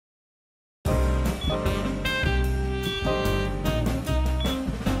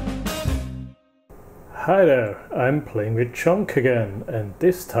Hi there, I'm playing with Chunk again, and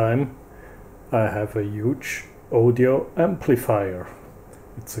this time I have a huge audio amplifier.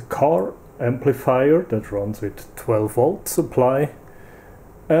 It's a car amplifier that runs with 12 volt supply,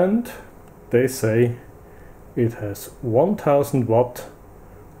 and they say it has 1000 watt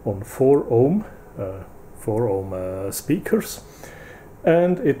on 4 ohm speakers,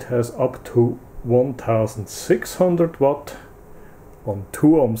 and it has up to 1600 watt on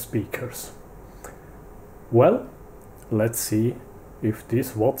 2 ohm speakers. Well, let's see if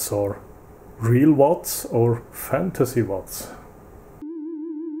these watts are real watts or fantasy watts.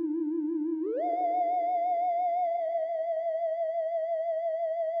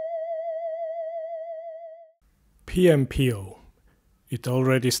 PMPO. It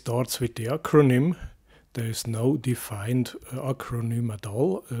already starts with the acronym. There is no defined acronym at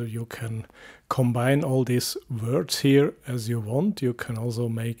all. You can combine all these words here as you want. You can also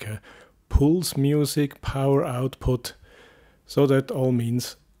make a pulse music power output, so that all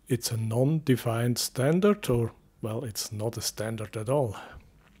means it's a non-defined standard, or well, it's not a standard at all.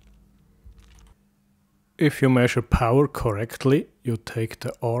 If you measure power correctly, you take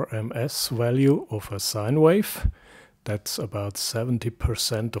the RMS value of a sine wave. That's about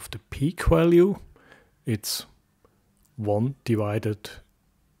 70% of the peak value. It's 1 divided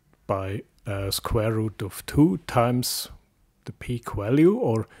by square root of 2 times the peak value,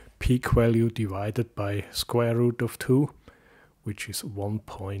 or peak value divided by square root of 2, which is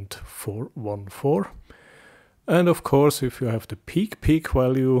 1.414. And of course, if you have the peak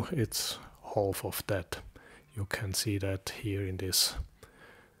value, it's half of that. You can see that here in this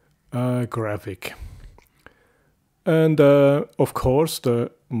graphic. And of course,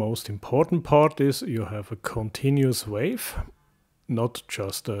 the most important part is you have a continuous wave, not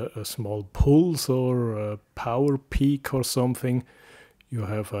just a small pulse or a power peak or something. You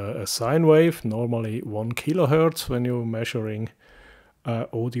have a sine wave, normally 1 kilohertz when you're measuring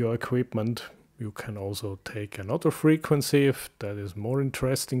audio equipment. You can also take another frequency if that is more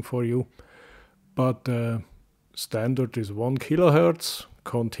interesting for you. But standard is 1 kilohertz,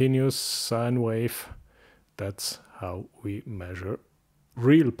 continuous sine wave. That's how we measure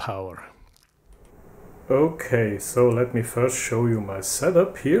real power. Okay, so let me first show you my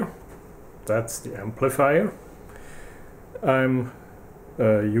setup here. That's the amplifier. I'm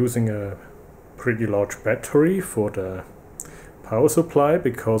using a pretty large battery for the power supply,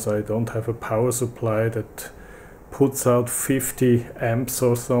 because I don't have a power supply that puts out 50 amps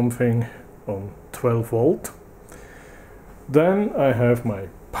or something on 12 volt. Then I have my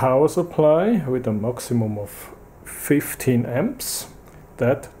power supply with a maximum of 15 amps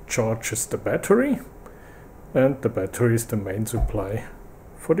that charges the battery, and the battery is the main supply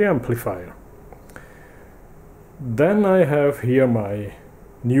for the amplifier. Then I have here my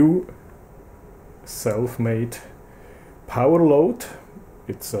new self-made power load.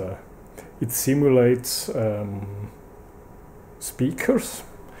 It simulates speakers.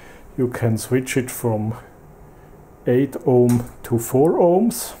 You can switch it from 8 ohm to 4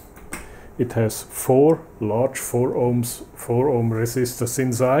 ohms. It has 4 large 4 ohm resistors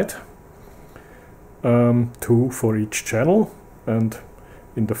inside, 2 for each channel, and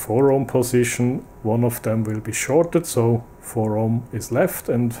in the 4 ohm position one of them will be shorted, so 4 ohm is left,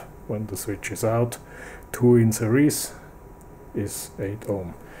 and when the switch is out, 2 in series is 8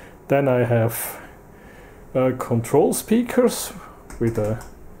 ohm. Then I have control speakers with a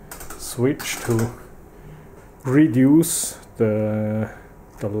switch to reduce the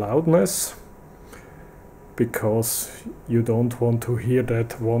loudness, because you don't want to hear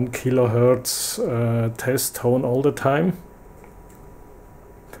that 1 kilohertz test tone all the time.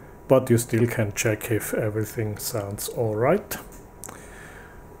 But you still can check if everything sounds alright.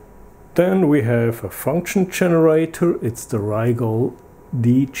 Then we have a function generator. It's the Rigol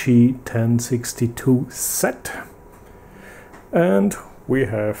DG1062Z. And we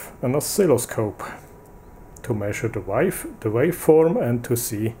have an oscilloscope to measure the waveform and to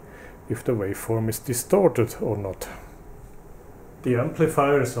see if the waveform is distorted or not. The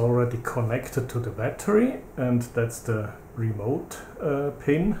amplifier is already connected to the battery, and that's the remote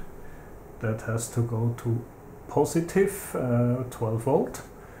pin that has to go to positive 12 volt,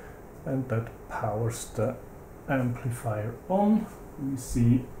 and that powers the amplifier on. We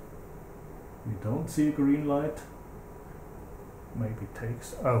don't see a green light. Maybe it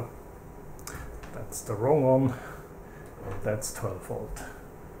takes, oh, that's the wrong one. That's 12 volt.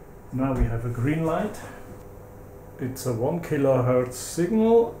 Now we have a green light. It's a 1 kilohertz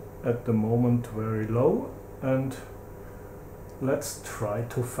signal, at the moment very low, and let's try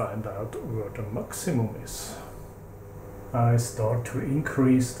to find out where the maximum is. I start to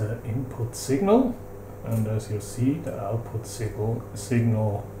increase the input signal and as you see, the output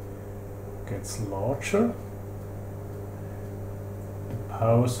signal gets larger. The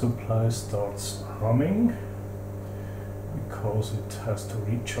power supply starts humming because it has to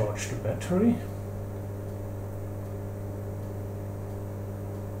recharge the battery.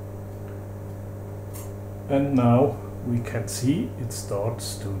 And now we can see it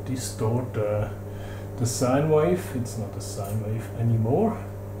starts to distort the sine wave. It's not a sine wave anymore.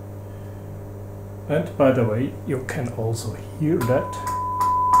 And by the way, you can also hear that.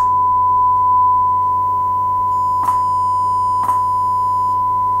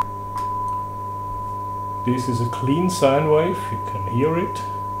 This is a clean sine wave, you can hear it.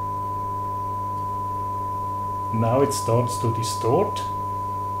 Now it starts to distort.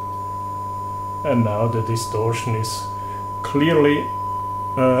 And now the distortion is clearly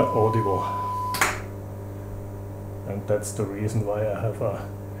audible. And that's the reason why I have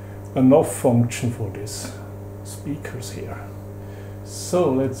an off function for these speakers here.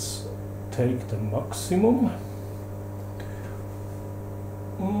 So let's take the maximum.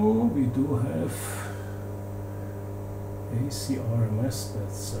 Oh, we do have AC RMS,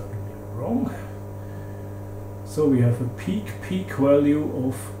 that's certainly wrong. So we have a peak value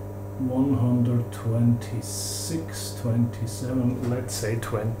of 126, 27, let's say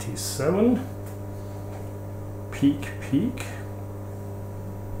 27. Peak.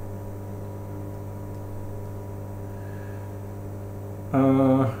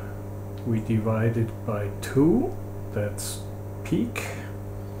 We divide it by 2, that's peak.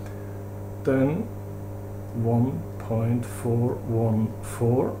 Then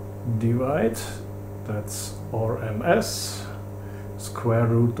 1.414 divide, that's RMS. Square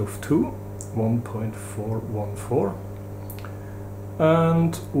root of 2, 1.414.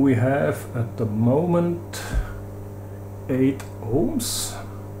 And we have at the moment 8 ohms.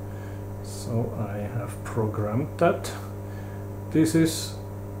 So I have programmed that. This is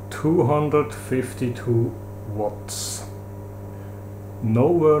 252 watts.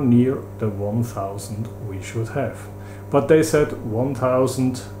 Nowhere near the 1000 we should have. But they said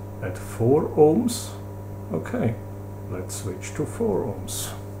 1000 at 4 ohms. Okay. Let's switch to 4 ohms.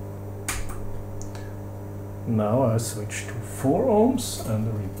 Now I switch to 4 ohms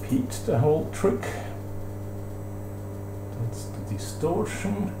and repeat the whole trick. That's the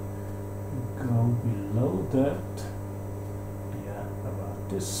distortion. Go below that. Yeah, about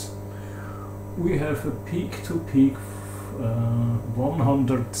this. We have a peak to peak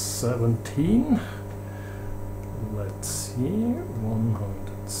 117. Let's see,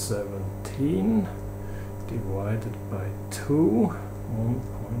 117. Divided by 2,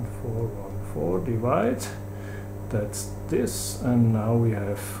 1.414 divide, that's this, and now we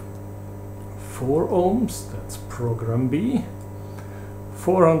have 4 ohms, that's program B,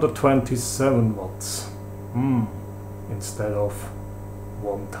 427 watts, instead of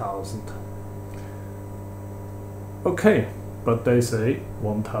 1000. Okay, but they say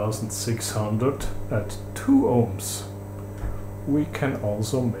 1600 at 2 ohms. We can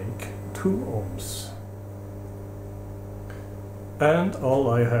also make 2 ohms. And all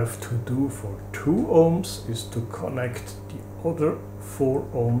I have to do for 2 ohms is to connect the other 4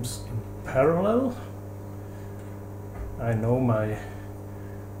 ohms in parallel. I know my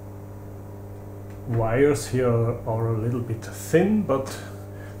wires here are a little bit thin, but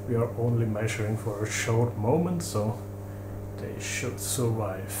we are only measuring for a short moment, so they should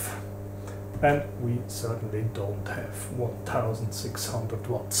survive. And we certainly don't have 1600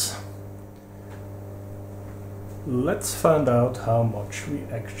 watts. Let's find out how much we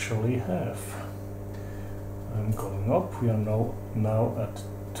actually have. I'm going up, we are now at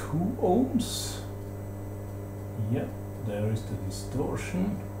 2 ohms. Yeah, there is the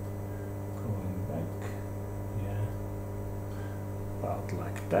distortion. Going back, yeah, about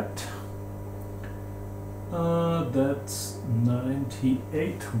like that. That's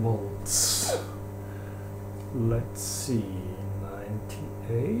 98 volts. Let's see,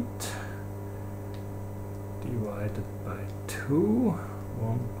 98 divided by 2,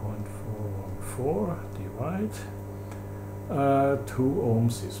 1.414 divide. 2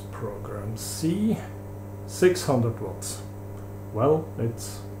 ohms is program C, 600 watts. Well,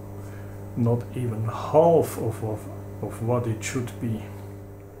 it's not even half of what it should be.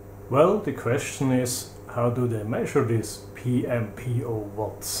 Well, the question is, how do they measure this PMPO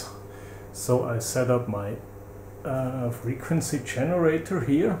watts? So I set up my frequency generator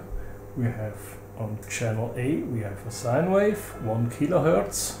here. We have on channel A, we have a sine wave, 1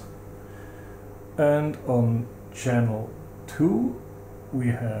 kilohertz. And on channel 2, we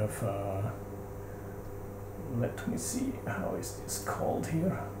have, let me see, how is this called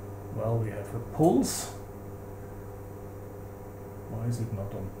here? Well, we have a pulse. Why is it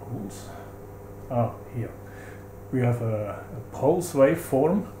not on pulse? Ah, here. We have a pulse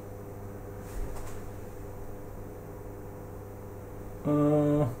waveform.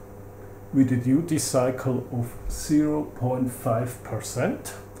 With a duty cycle of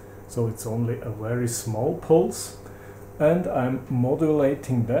 0.5%, so it's only a very small pulse, and I'm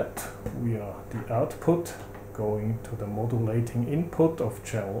modulating that via the output going to the modulating input of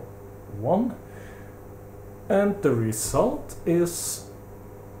channel 1, and the result is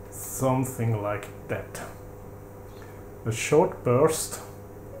something like that. A short burst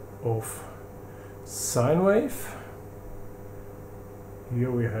of sine wave. Here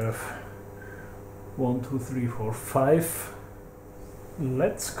we have 1, 2, 3, 4, 5.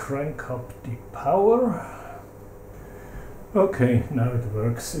 Let's crank up the power. Okay, now it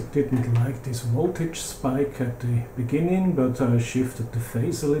works. It didn't like this voltage spike at the beginning, but I shifted the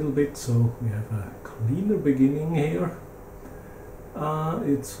phase a little bit, so we have a cleaner beginning here.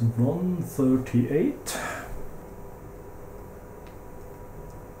 It's 138.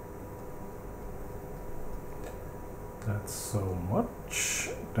 That's so much.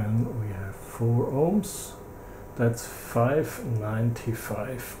 Then we have 4 ohms. That's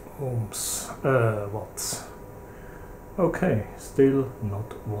 595 ohms, watts. Okay, still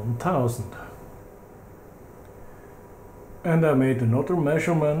not 1000. And I made another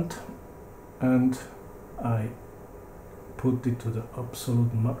measurement and I put it to the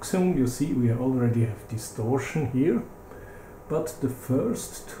absolute maximum. You see, we already have distortion here, but the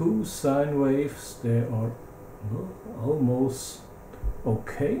first 2 sine waves, they are almost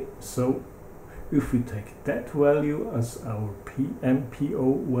okay. So if we take that value as our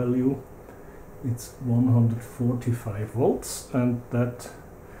PMPO value, it's 145 volts, and that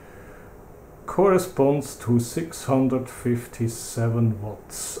corresponds to 657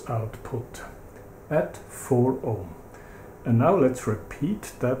 watts output at 4 ohm. And now let's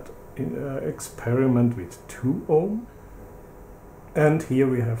repeat that experiment with 2 ohm. And here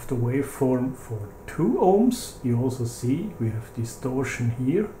we have the waveform for 2 ohms. You also see we have distortion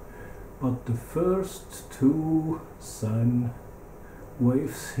here, but the first 2 sine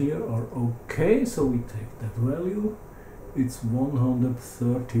waves here are okay, so we take that value. It's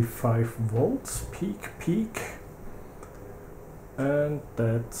 135 volts peak, and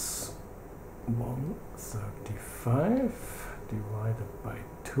that's 135 divided by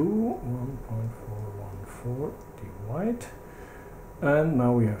 2, 1.414 divide. And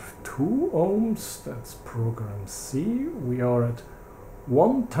now we have 2 ohms, that's program C. We are at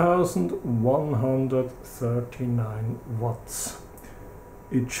 1139 watts.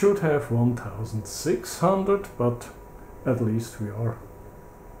 It should have 1600, but at least we are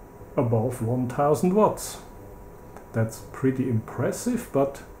above 1000 watts. That's pretty impressive,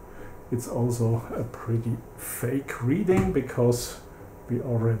 but it's also a pretty fake reading because we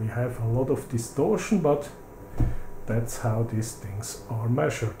already have a lot of distortion, but that's how these things are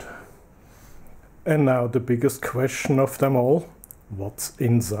measured. And now the biggest question of them all: what's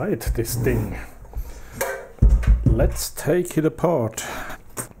inside this thing? Let's take it apart.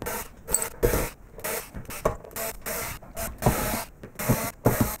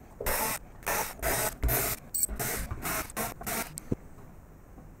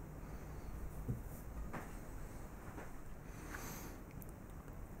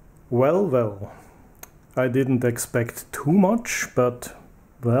 Well, I didn't expect too much, but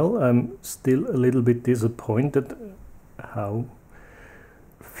well, I'm still a little bit disappointed how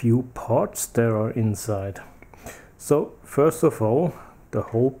few parts there are inside. So first of all, the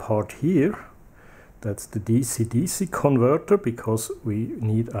whole part here, that's the DC-DC converter, because we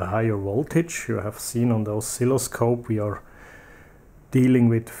need a higher voltage. You have seen on the oscilloscope we are dealing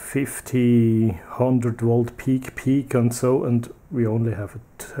with 50, 100 volt peak and so, and we only have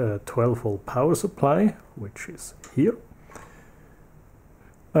a 12 volt power supply, which is here.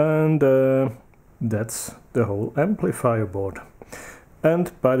 And that's the whole amplifier board.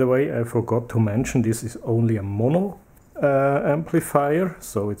 And by the way, I forgot to mention, this is only a mono amplifier,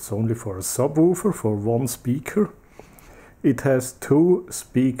 so it's only for a subwoofer, for 1 speaker. It has 2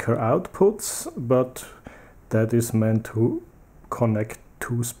 speaker outputs, but that is meant to connect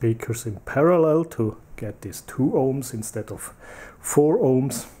 2 speakers in parallel to get these 2 ohms instead of 4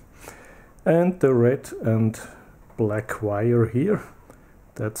 ohms. And the red and black wire here,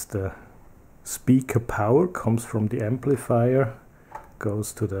 that's the speaker power, comes from the amplifier,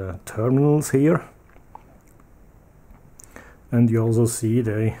 goes to the terminals here. And you also see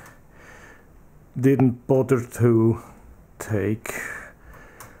they didn't bother to take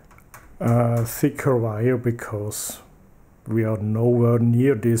a thicker wire because we are nowhere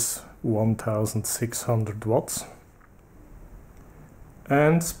near this 1600 watts.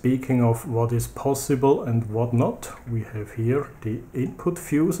 And speaking of what is possible and what not, we have here the input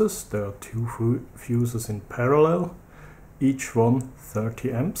fuses. There are two fuses in parallel, each one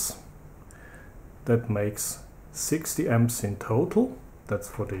 30 amps. That makes 60 amps in total. That's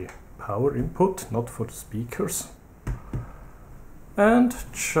for the power input, not for the speakers. And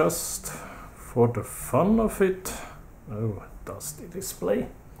just for the fun of it, oh, dusty display,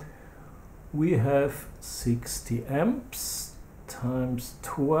 we have 60 amps times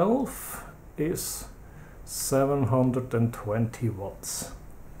 12 is 720 watts.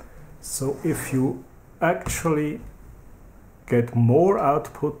 So if you actually get more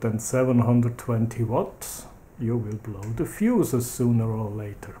output than 720 watts, you will blow the fuses sooner or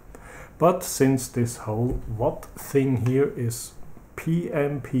later. But since this whole watt thing here is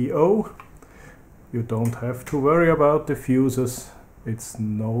PMPO, you don't have to worry about the fuses. It's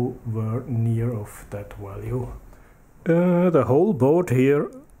nowhere near of that value. The whole board here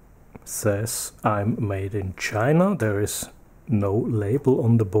says I'm made in China. There is no label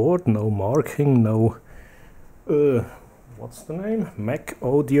on the board, no marking, no what's the name? Mac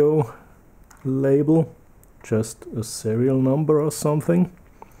audio label, just a serial number or something.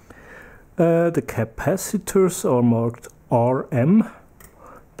 The capacitors are marked RM.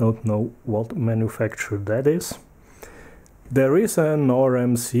 Don't know what manufacturer that is. There is an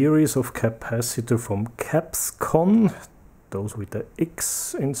RM series of capacitor from Capscon, those with the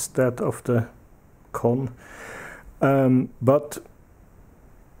X instead of the con, but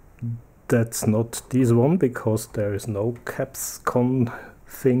that's not this one because there is no Capscon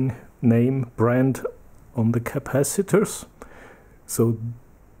thing, name, brand on the capacitors. So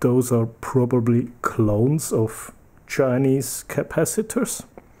those are probably clones of Chinese capacitors.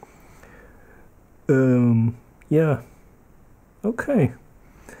 Yeah. Okay,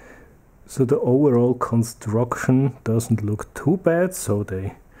 so the overall construction doesn't look too bad, so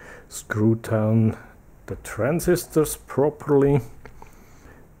they screw down the transistors properly.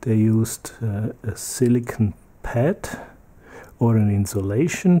 They used a silicon pad or an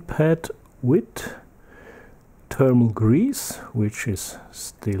insulation pad with thermal grease, which is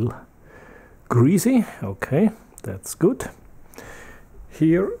still greasy. Okay, that's good.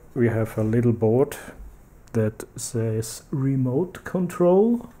 Here we have a little board that says remote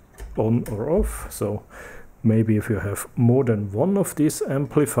control on or off, so maybe if you have more than one of these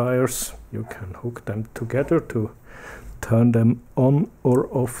amplifiers you can hook them together to turn them on or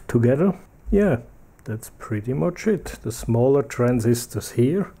off together. Yeah, that's pretty much it. The smaller transistors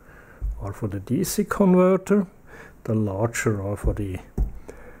here are for the DC converter, the larger are for the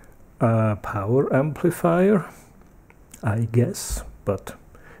power amplifier, I guess, but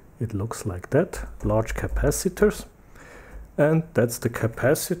it looks like that. Large capacitors, and that's the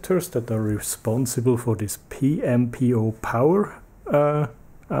capacitors that are responsible for this PMPO power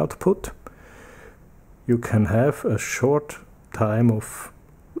output. You can have a short time of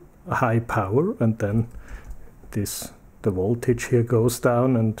high power and then the voltage here goes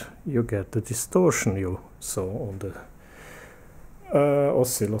down and you get the distortion you saw on the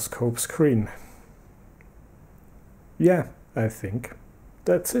oscilloscope screen. Yeah, I think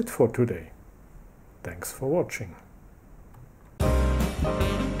that's it for today. Thanks for watching.